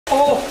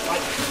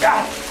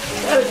God,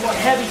 that is one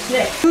heavy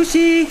snake.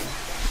 Lucy,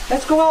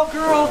 let's go out,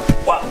 girl.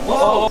 Whoa,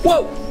 whoa,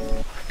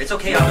 whoa. It's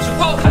okay, officer.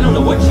 Whoa, I don't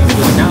know what she's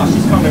doing now.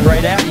 She's coming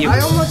right at you.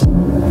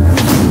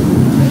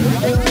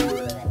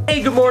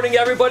 Hey, good morning,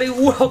 everybody.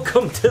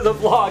 Welcome to the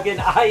vlog,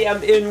 and I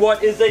am in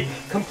what is a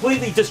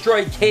completely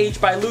destroyed cage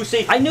by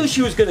Lucy. I knew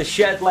she was going to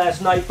shed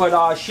last night,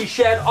 but she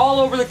shed all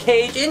over the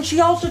cage, and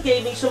she also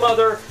gave me some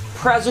other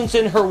presents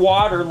in her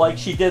water like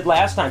she did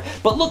last time.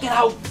 But look at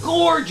how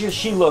gorgeous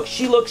she looks.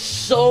 She looks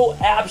so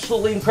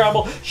absolutely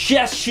incredible.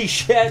 Yes, she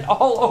shed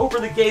all over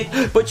the cage,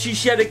 but she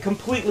shed it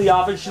completely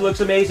off, and she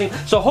looks amazing.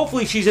 So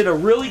hopefully she's in a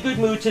really good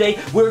mood today.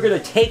 We're going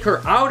to take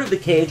her out of the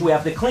cage. We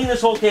have to clean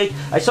this whole cage.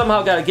 I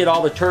somehow got to get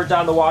all the turds out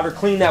of the water,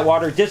 clean that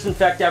water,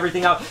 disinfect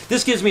everything out.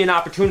 This gives me an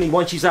opportunity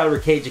once she's out of her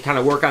cage to kind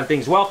of work on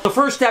things well. The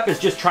first step is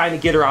just trying to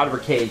get her out of her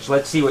cage.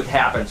 Let's see what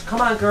happens. Come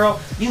on, girl.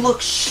 You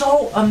look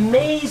so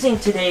amazing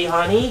today,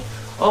 honey.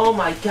 Oh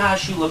my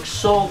gosh, you look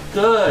so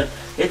good.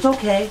 It's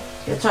okay.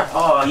 It's all right.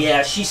 Oh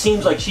yeah, she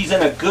seems like she's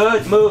in a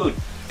good mood.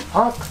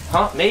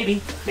 Huh?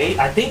 Maybe.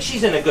 I think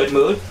she's in a good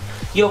mood.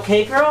 You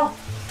okay, girl?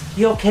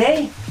 You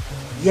okay?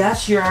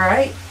 Yes, you're all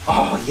right?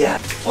 Oh yeah.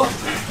 Oh.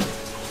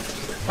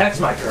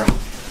 That's my girl.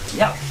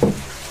 Yep.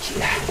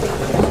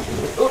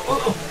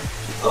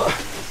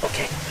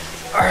 Okay.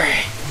 All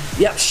right.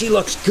 Yep, she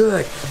looks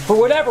good. For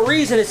whatever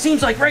reason, it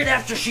seems like right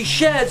after she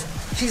sheds,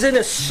 she's in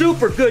a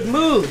super good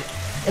mood.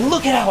 And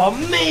look at how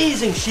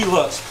amazing she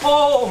looks.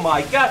 Oh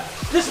my God.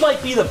 This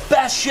might be the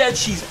best shed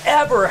she's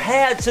ever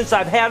had since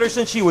I've had her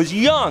since she was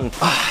young.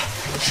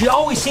 She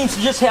always seems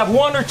to just have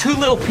one or two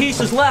little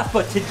pieces left,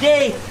 but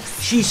today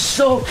she's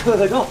so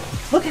good. Oh,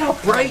 look at how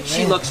bright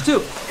she looks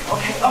too.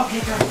 Okay,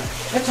 girl.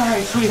 That's all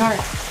right, sweetheart.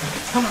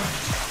 Come on.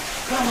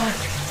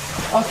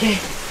 Okay.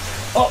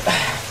 Oh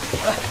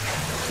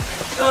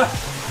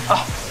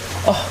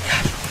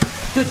God.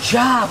 Good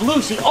job,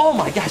 Lucy. Oh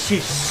my gosh,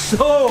 she's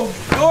so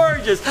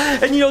gorgeous.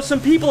 And you know, some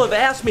people have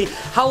asked me,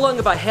 how long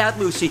have I had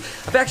Lucy?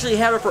 I've actually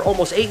had her for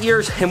almost 8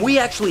 years, and we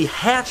actually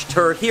hatched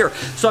her here.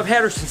 So I've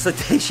had her since the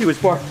day she was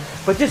born.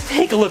 But just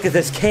take a look at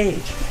this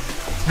cage.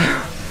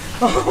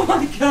 Oh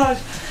my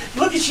gosh.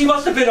 Look at, she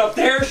must have been up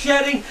there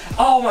shedding.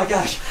 Oh my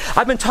gosh.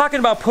 I've been talking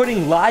about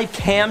putting live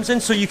cams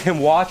in so you can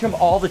watch them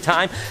all the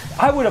time.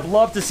 I would have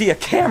loved to see a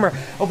camera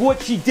of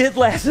what she did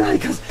last night,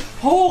 because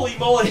holy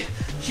moly.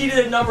 She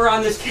did a number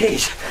on this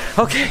cage.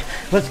 Okay,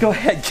 let's go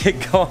ahead and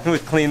get going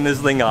with cleaning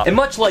this thing up. And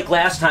much like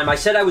last time, I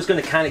said I was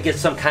going to kind of get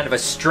some kind of a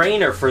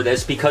strainer for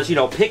this because, you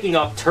know, picking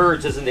up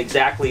turds isn't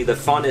exactly the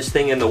funnest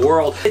thing in the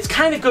world. It's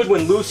kind of good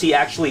when Lucy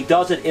actually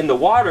does it in the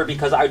water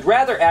because I'd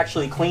rather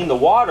actually clean the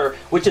water,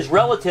 which is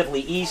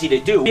relatively easy to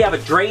do. We have a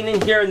drain in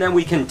here and then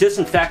we can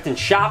disinfect and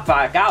shop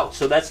vac out,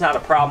 so that's not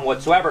a problem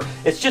whatsoever.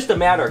 It's just a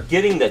matter of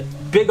getting the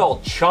big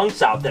old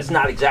chunks out. That's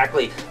not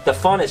exactly the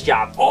funnest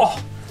job.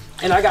 Oh!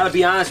 And I gotta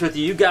be honest with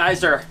you, you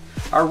guys are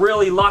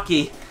really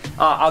lucky.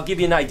 I'll give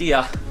you an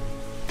idea.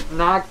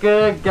 Not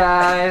good,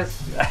 guys.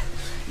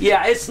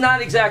 Yeah, it's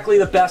not exactly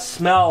the best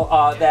smell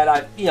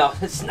that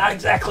it's not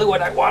exactly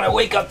what I want to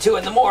wake up to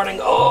in the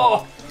morning.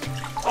 Oh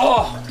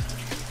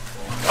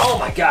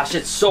my gosh,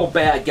 it's so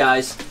bad,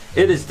 guys.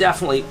 It is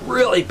definitely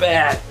really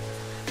bad.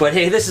 But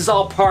hey, this is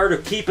all part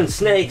of keeping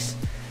snakes.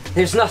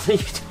 There's nothing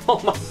you can do. Oh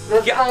my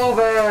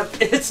God.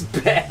 It's so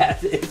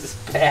bad. It's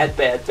bad.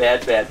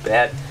 It's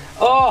bad.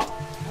 Oh,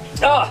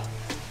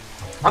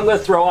 I'm gonna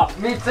throw up.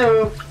 Me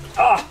too.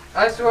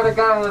 I swear to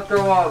God, I'm gonna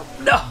throw up.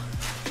 No,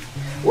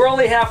 we're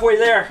only halfway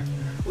there.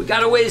 We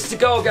got a ways to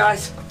go,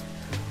 guys.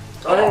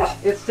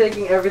 It's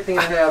taking everything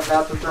I have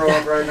not to throw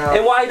up right now.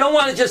 And why I don't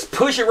want to just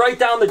push it right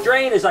down the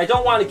drain is I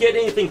don't want to get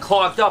anything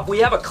clogged up. We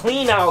have a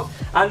clean out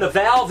on the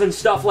valve and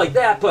stuff like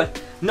that, but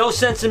no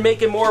sense in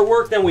making more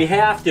work than we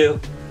have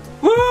to.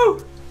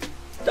 Woo!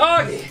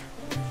 Doggy!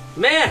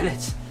 Man,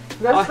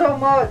 That's so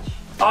much.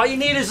 All you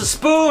need is a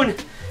spoon.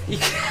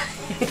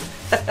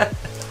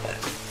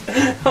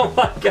 Oh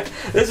my God,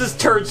 this is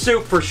turd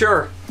soup for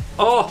sure.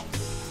 Oh,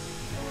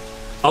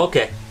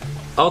 okay.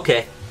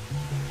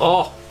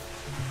 Oh,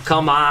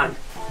 come on.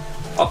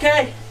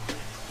 Okay.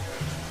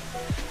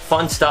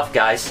 Fun stuff,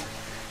 guys.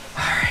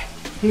 All right.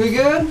 You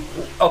good?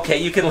 Okay,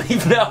 you can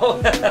leave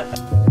now.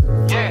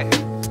 Yeah.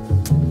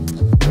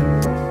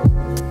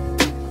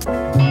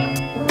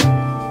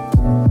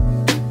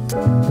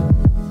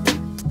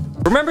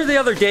 Remember the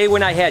other day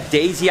when I had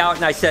Daisy out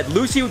and I said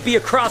Lucy would be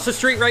across the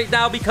street right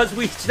now because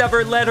we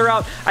never let her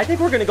out? I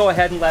think we're going to go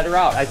ahead and let her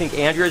out. I think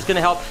Andrea's going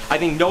to help. I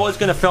think Noah's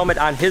going to film it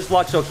on his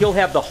luck, so he'll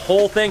have the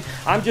whole thing.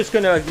 I'm just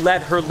going to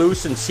let her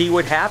loose and see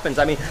what happens.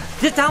 I mean,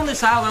 get down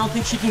this aisle. I don't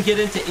think she can get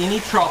into any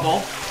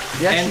trouble.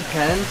 Yes, she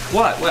can.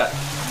 What?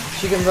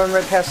 She can run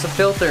right past the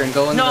filter and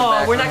go into the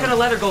back. No, we're not going to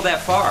let her go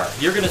that far.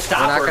 You're going to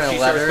stop her if she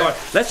starts going.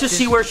 Let's just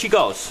see where she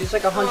goes. She's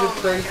like a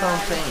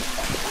 130-pound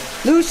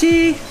thing.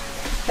 Lucy!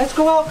 Let's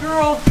go out,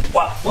 girl.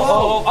 Wow.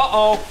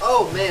 Uh-oh.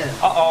 Oh, man.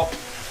 Uh-oh.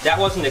 That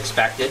wasn't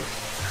expected.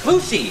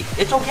 Lucy,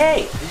 it's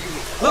okay.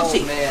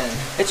 Lucy. Oh, man.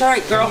 It's all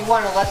right, girl. You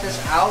want to let this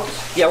out?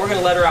 Yeah, we're going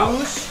to let her out.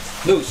 Loose?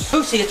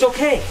 Lucy, it's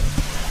okay.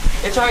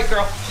 It's all right,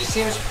 girl. She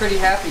seems pretty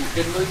happy.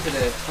 Good mood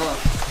today. Huh?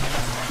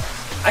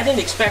 I didn't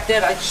expect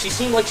that. She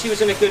seemed like she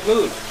was in a good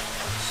mood.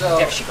 So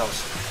there she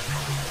goes.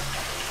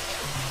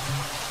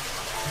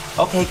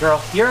 Okay,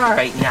 girl, you're all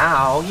right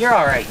now. You're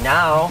all right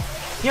now.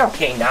 You're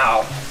okay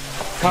now.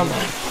 Come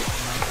on.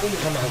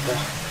 Come on, girl.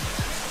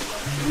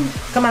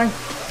 Come on.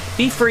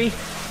 Be free.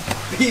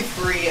 Be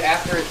free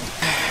after it.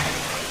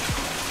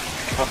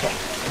 Okay.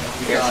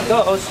 Here she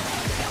goes.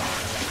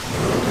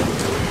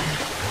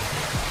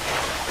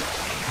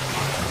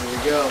 Here we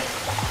go.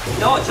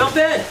 Noah, jump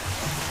in.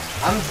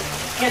 I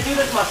can't do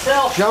this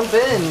myself. Jump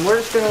in. We're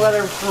just gonna let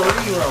her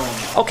free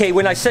roam. Okay,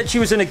 when I said she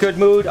was in a good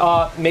mood,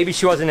 maybe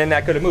she wasn't in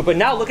that good a mood. But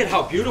now look at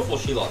how beautiful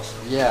she looks.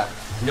 Yeah.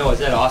 No, is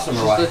that awesome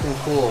or what? She's looking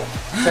cool.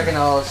 Checking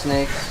out all the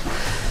snakes.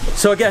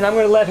 So again, I'm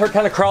gonna let her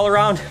kind of crawl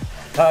around.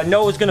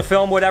 Noah's gonna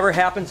film whatever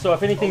happens. So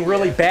if anything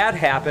really bad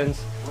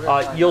happens,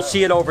 you'll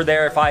see it over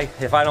there. If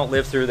I don't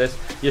live through this,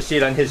 you'll see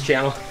it on his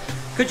channel.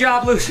 Good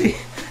job, Lucy.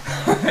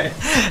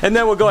 And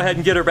then we'll go ahead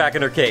and get her back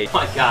in her cage. Oh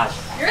my gosh.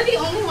 You're the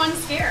only one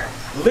scared.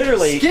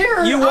 Literally,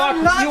 scared? you walk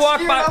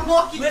scared. by. I'm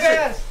walking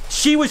fast.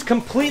 She was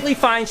completely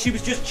fine. She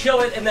was just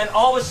chilling, and then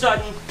all of a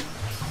sudden,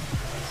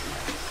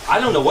 I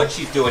don't know what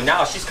she's doing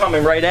now. She's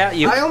coming right at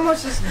you. I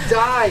almost just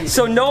died.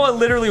 So Noah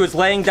literally was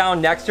laying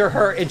down next to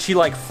her, and she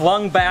like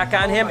flung back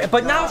on him.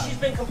 But now she's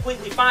been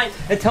completely fine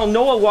until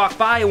Noah walked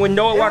by, and when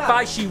Noah walked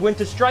by, she went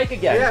to strike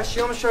again. Yeah, she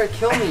almost tried to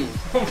kill me.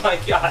 Oh my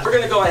God. We're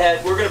gonna go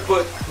ahead. We're gonna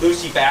put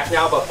Lucy back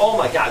now, but oh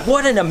my God,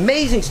 what an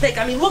amazing snake.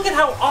 I mean, look at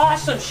how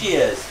awesome she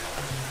is.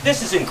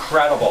 This is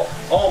incredible.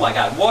 Oh my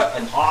God, what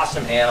an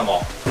awesome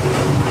animal.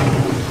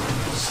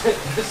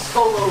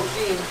 Solo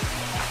team.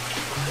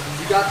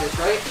 You got this,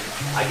 right?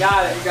 I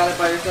got it. You got it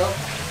by yourself?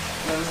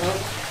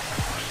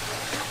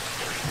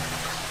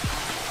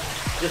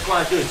 Just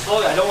want to do it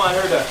slowly. I don't want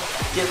her to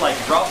get like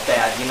rough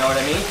bad, you know what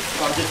I mean?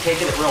 So I'm just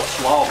taking it real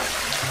slow.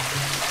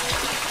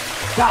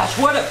 Gosh,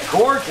 what a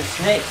gorgeous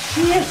snake.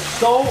 She is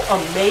so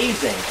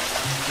amazing.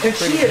 And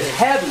she is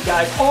heavy,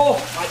 guys.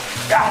 Oh my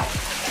God.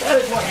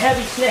 That is one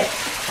heavy snake.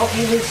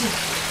 Okay, Lucy.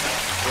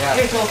 Yeah.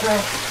 Here you go,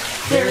 girl.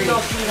 There you go,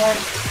 sweetheart.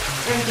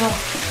 There you go.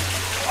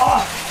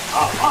 Oh.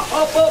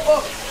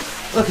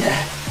 Look at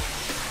that.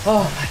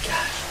 Oh my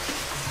gosh.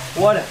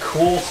 What a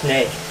cool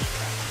snake.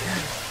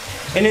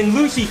 And in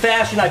Lucy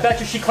fashion, I bet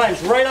you she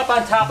climbs right up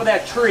on top of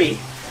that tree,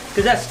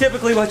 because that's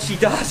typically what she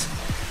does.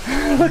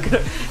 Look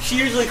at her. She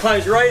usually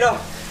climbs right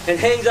up and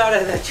hangs out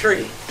of that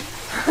tree.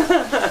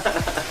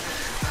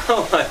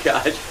 Oh my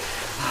gosh.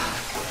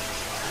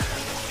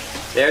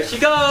 There she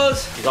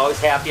goes. She's always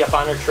happy up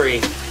on her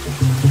tree.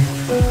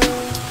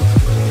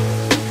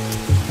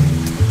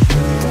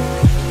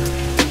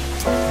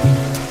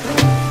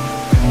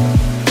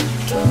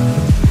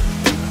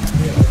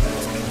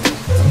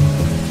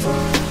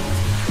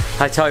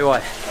 I tell you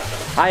what,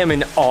 I am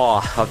in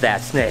awe of that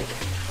snake.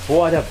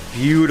 What a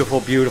beautiful,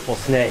 beautiful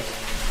snake.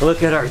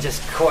 Look at her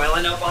just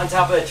coiling up on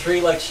top of the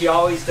tree like she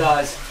always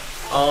does.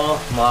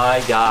 Oh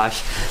my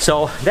gosh.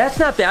 So that's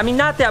not that, I mean,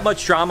 not that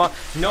much drama.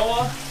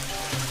 Noah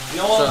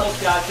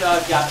almost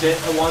got bit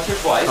once or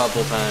twice. A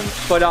couple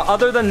times. But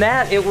other than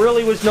that, it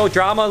really was no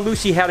drama.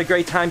 Lucy had a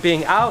great time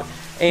being out.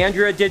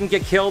 Andrea didn't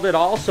get killed at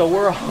all, so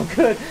we're all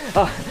good.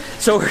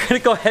 So we're gonna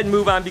go ahead and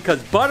move on because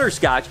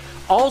Butterscotch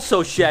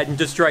also shed and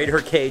destroyed her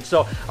cage.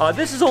 So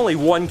this is only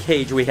one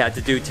cage we had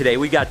to do today.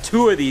 We got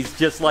two of these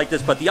just like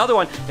this, but the other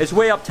one is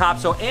way up top.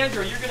 So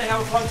Andrea, you're gonna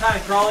have a fun time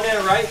crawling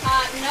in, right?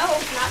 No,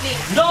 not me.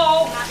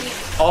 No! Not me.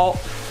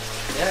 Oh.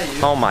 Yeah,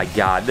 you. Oh my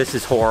God, this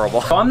is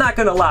horrible. So I'm not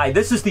gonna lie,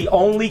 this is the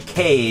only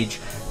cage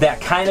that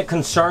kind of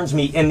concerns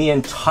me in the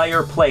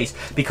entire place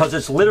because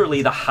it's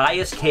literally the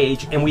highest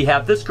cage, and we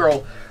have this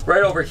girl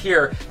right over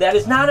here that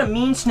is not a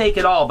mean snake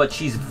at all, but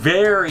she's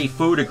very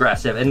food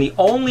aggressive, and the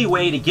only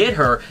way to get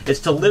her is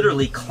to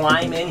literally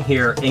climb in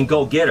here and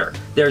go get her.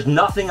 There's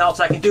nothing else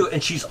I can do,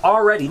 and she's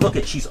already, look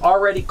at, she's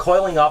already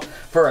coiling up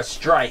for a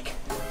strike.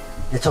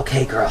 It's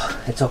okay, girl,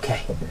 it's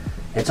okay.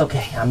 It's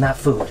okay, I'm not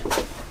food.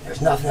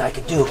 There's nothing I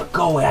can do but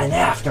go in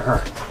after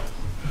her.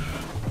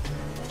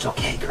 It's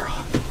okay,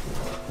 girl.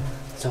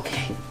 It's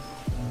okay.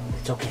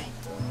 It's okay.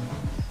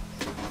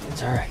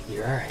 It's all right,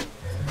 you're all right.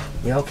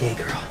 You're okay,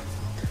 girl.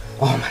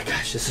 Oh my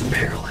gosh, this is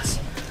perilous.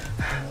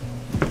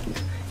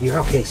 You're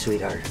okay,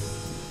 sweetheart.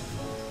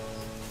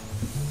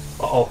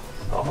 Uh-oh,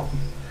 uh-oh.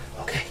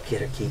 Okay,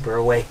 get her, keep her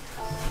away.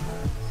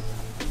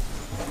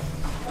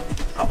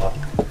 Uh-oh.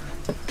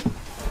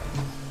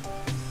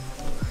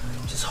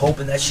 Just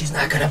hoping that she's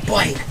not gonna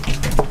bite.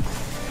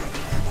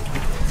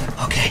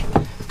 Okay,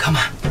 come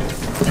on.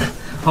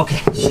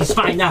 Okay, she's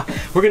fine now.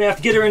 We're gonna have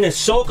to get her in to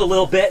soak a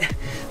little bit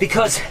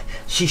because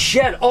she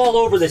shed all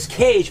over this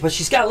cage, but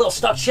she's got a little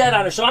stuffed shed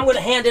on her, so I'm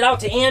gonna hand it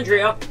out to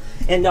Andrea,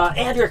 and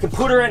Andrea can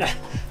put her in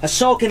a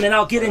soak, and then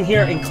I'll get in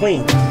here and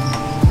clean.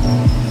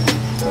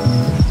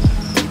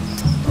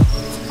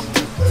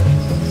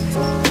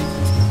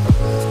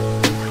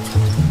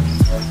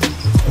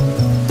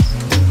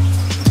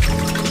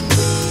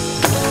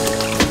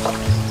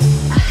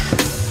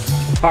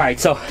 All right,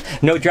 so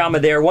no drama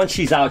there. Once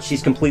she's out,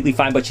 she's completely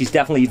fine, but she's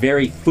definitely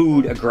very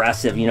food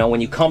aggressive. You know,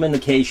 when you come in the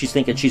cage, she's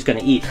thinking she's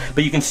gonna eat,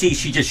 but you can see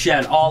she just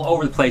shed all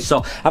over the place.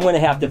 So I'm gonna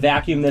have to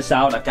vacuum this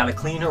out. I've got to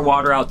clean her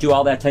water out, do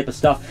all that type of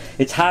stuff.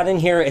 It's hot in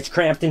here, it's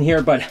cramped in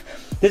here, but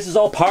this is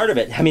all part of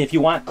it. I mean, if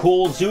you want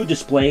cool zoo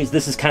displays,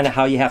 this is kind of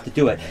how you have to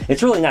do it.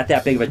 It's really not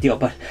that big of a deal,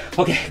 but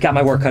okay, got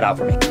my work cut out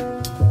for me.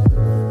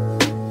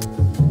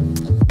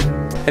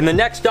 And the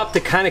next up to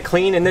kind of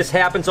clean, and this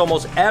happens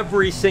almost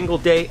every single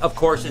day, of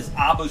course, is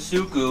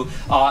Abasuku.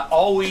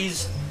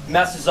 Always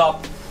messes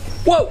up.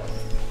 Whoa!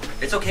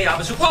 It's okay,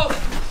 Abasuku. Whoa!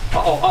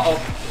 Uh-oh.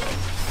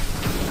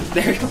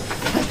 There you go.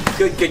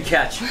 Good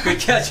catch. Good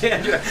catch,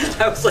 Andrew.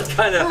 I was like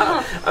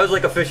I was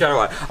like a fish out of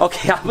water.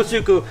 Okay,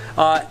 Abasuku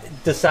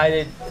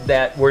decided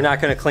that we're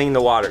not going to clean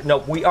the water. No,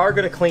 we are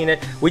going to clean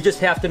it. We just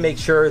have to make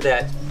sure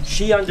that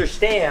she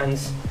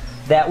understands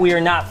that we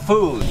are not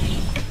food.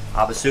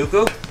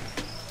 Abasuku?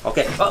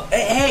 Okay. Oh,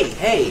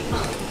 hey.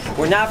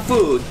 We're not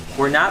food.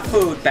 We're not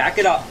food. Back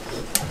it up.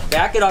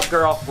 Back it up,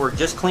 girl. We're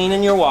just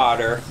cleaning your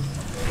water.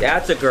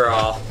 That's a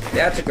girl.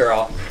 That's a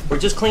girl. We're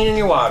just cleaning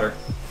your water.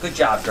 Good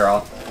job,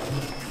 girl.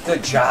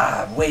 Good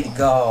job. Way to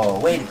go.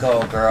 Way to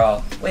go,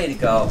 girl. Way to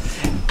go.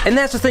 And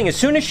that's the thing. As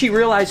soon as she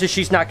realizes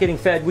she's not getting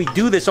fed, we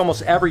do this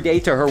almost every day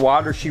to her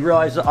water. She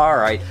realizes, all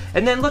right.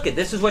 And then look at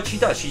this is what she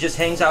does. She just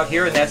hangs out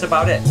here, and that's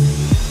about it.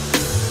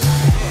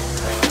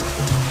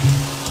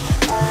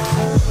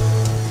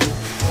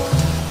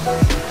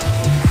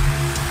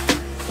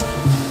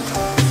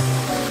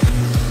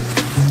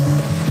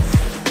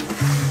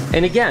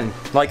 And again,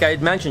 like I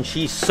had mentioned,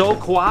 she's so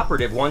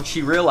cooperative once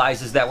she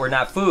realizes that we're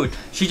not food.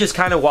 She just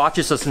kind of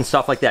watches us and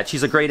stuff like that.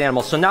 She's a great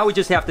animal. So now we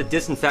just have to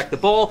disinfect the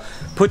bowl,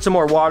 put some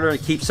more water,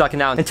 and keep sucking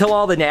out until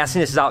all the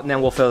nastiness is out, and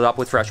then we'll fill it up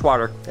with fresh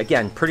water.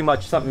 Again, pretty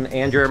much something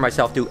Andrea and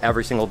myself do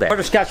every single day.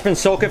 Butterscotch's been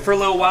soaking for a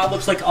little while.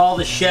 Looks like all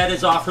the shed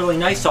is off really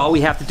nice. So all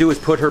we have to do is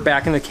put her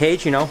back in the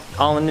cage, you know,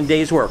 all in a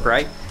day's work,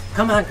 right?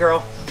 Come on,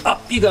 girl.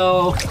 Up you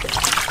go.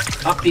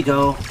 Up you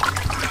go.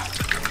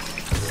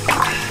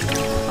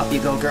 Up you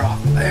go, girl.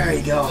 There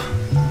you go.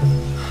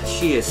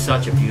 She is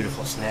such a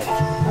beautiful snake.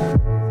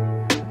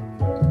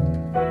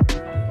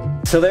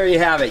 So there you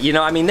have it. You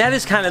know, I mean, that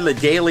is kind of the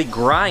daily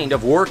grind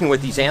of working with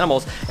these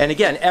animals. And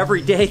again,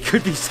 every day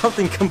could be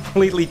something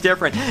completely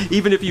different.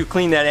 Even if you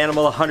clean that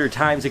animal 100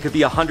 times, it could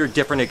be 100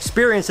 different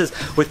experiences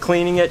with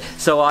cleaning it.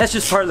 So that's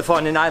just part of the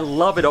fun. And I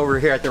love it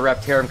over here at the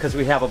Reptarium because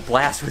we have a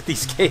blast with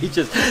these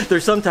cages. They're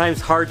sometimes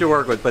hard to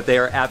work with, but they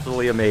are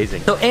absolutely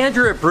amazing. So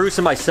Andrea, Bruce,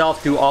 and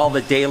myself do all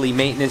the daily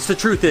maintenance. The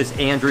truth is,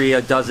 Andrea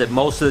does it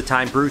most of the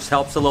time. Bruce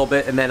helps a little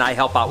bit, and then I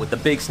help out with the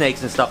big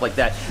snakes and stuff like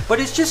that.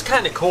 But it's just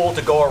kind of cool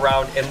to go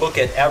around and look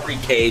at every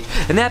cage,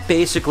 and that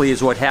basically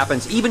is what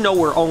happens. Even though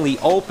we're only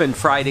open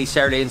Friday,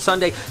 Saturday, and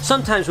Sunday,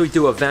 sometimes we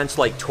do events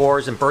like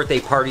tours and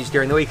birthday parties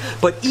during the week.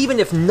 But even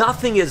if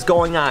nothing is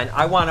going on,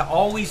 I want to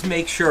always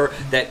make sure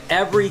that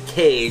every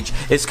cage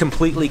is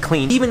completely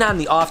clean. Even on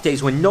the off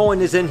days when no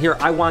one is in here,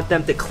 I want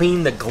them to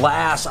clean the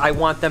glass. I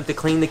want them to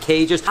clean the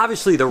cages.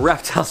 Obviously, the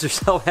reptiles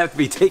themselves have to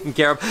be taken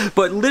care of,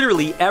 but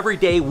literally every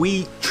day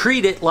we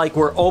treat it like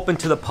we're open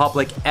to the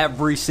public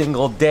every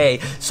single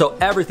day. So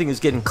everything is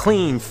getting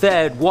clean,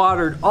 fed, watered,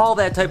 all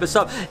that type of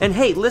stuff. And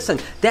hey, listen,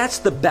 that's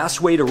the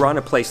best way to run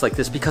a place like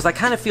this, because I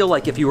kind of feel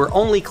like if you were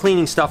only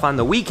cleaning stuff on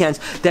the weekends,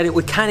 that it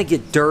would kind of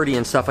get dirty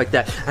and stuff like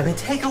that. I mean,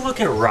 take a look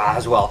at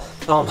Roswell.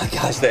 Oh my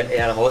gosh, that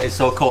animal is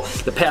so cool.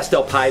 The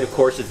pastel pied, of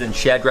course, is in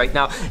shed right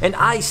now. And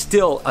I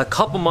still, a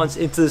couple months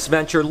into this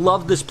venture,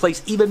 love this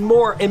place even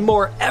more and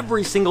more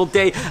every single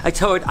day. I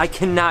tell you, I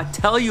cannot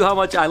tell you how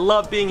much I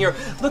love being here.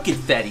 Look at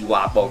Fetty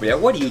Wap over there.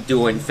 What are you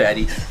doing,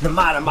 Fetty? The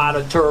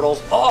Mata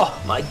turtles. Oh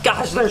my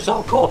gosh, they're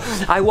so cool.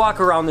 I walk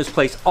around this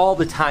place all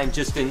the time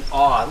just in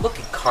awe. Look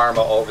at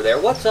Karma over there.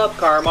 What's up,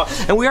 Karma?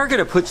 And we are going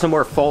to put some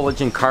more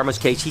foliage in Karma's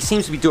cage. He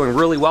seems to be doing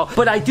really well,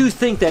 but I do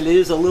think that it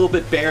is a little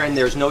bit barren.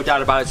 There's no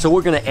doubt about it. So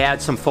we're going to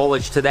add some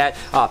foliage to that.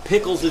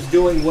 Pickles is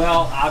doing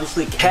well.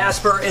 Obviously,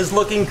 Casper is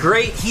looking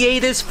great. He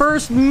ate his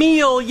first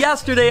meal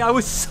yesterday. I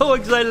was so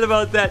excited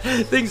about that.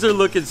 Things are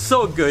looking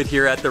so good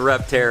here at the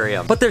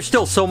Reptarium. But there's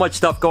still so much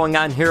stuff going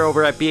on here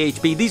over at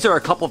BHB. These are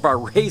a couple of our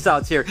raise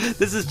outs here.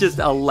 This is just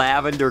a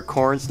lavender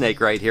corn snake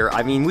right here.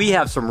 I mean, we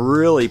have some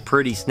really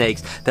pretty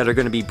snakes that are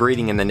going to be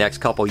breeding in the next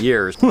couple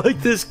years.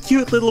 Like this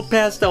cute little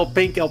pastel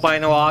pink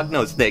albino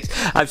hognose snakes.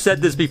 I've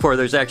said this before.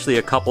 There's actually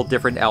a couple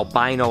different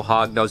albino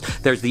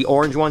hognose. There's the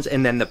orange ones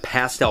and then the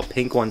pastel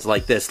pink ones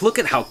like this. Look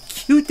at how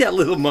cute that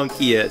little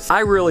monkey is. I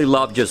really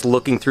love just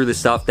looking through the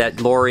stuff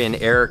that Lori and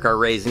Eric are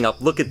raising up.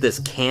 Look at this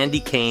candy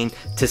cane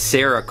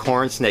Tessera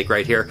corn snake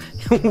right here.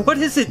 What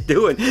is it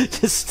doing?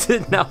 Just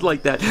sitting out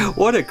like that.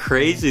 What a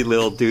crazy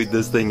little dude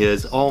this thing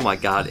is. Oh my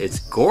god, it's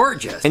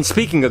gorgeous. And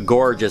speaking of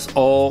gorgeous,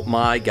 oh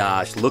my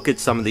gosh, look at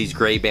some of these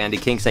gray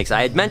banded king snakes.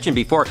 I had mentioned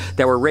before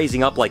that we're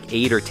raising up like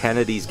 8 or 10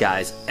 of these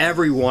guys.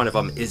 Every one of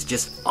them is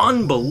just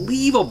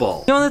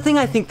unbelievable. You know, the thing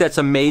I think that's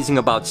amazing amazing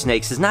about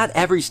snakes is not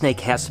every snake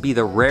has to be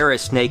the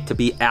rarest snake to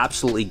be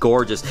absolutely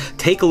gorgeous.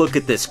 Take a look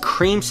at this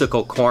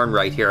creamsicle corn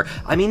right here.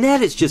 I mean,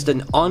 that is just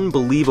an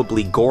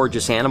unbelievably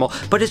gorgeous animal,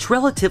 but it's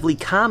relatively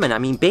common. I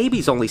mean,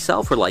 babies only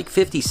sell for like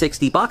 50,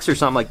 60 bucks or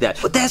something like that.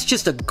 But that's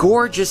just a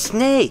gorgeous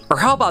snake. Or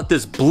how about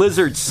this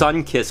blizzard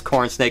sun-kissed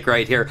corn snake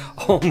right here?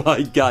 Oh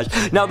my gosh.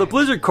 Now, the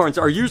blizzard corns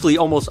are usually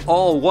almost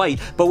all white,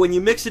 but when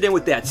you mix it in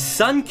with that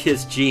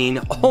sun-kissed gene,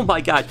 oh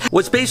my gosh.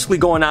 What's basically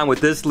going on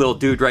with this little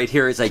dude right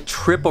here is a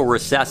triple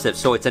recessive,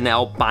 so it's an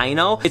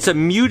albino. It's a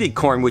muted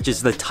corn, which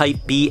is the type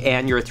B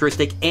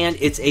aneurystic, and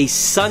it's a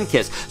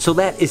sun-kissed. So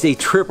that is a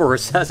triple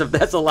recessive.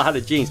 That's a lot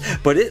of genes,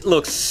 but it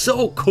looks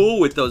so cool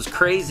with those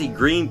crazy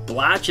green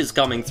blotches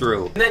coming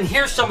through. And then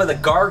here's some of the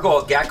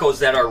gargoyle geckos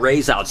that are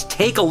raise-outs.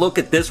 Take a look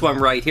at this one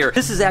right here.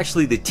 This is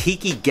actually the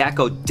Tiki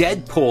Gecko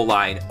Deadpool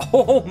line.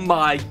 Oh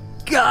my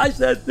gosh,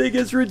 that thing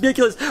is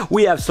ridiculous.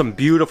 We have some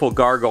beautiful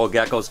gargoyle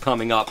geckos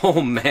coming up.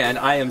 Oh man,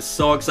 I am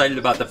so excited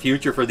about the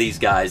future for these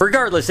guys.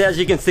 Regardless, as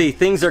you can see,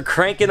 things are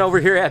cranking over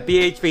here at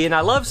BHP, and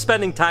I love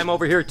spending time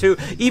over here too.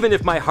 Even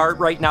if my heart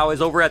right now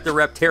is over at the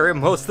Reptarium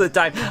most of the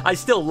time, I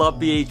still love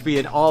BHP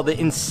and all the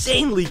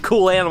insanely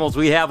cool animals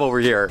we have over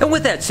here. And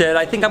with that said,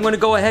 I think I'm going to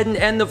go ahead and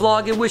end the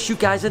vlog and wish you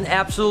guys an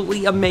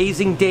absolutely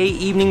amazing day,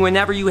 evening,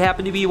 whenever you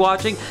happen to be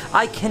watching.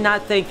 I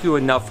cannot thank you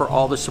enough for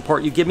all the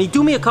support you give me.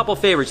 Do me a couple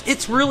favors.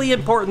 It's really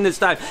important this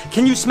time.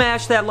 Can you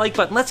smash that like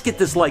button? Let's get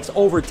this likes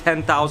over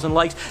 10,000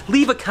 likes.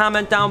 Leave a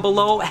comment down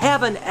below.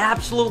 Have an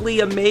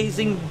absolutely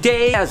amazing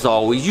day. As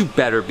always, you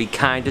better be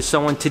kind to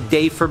someone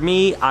today for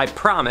me. I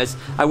promise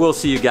I will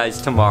see you guys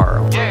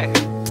tomorrow.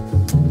 Yeah.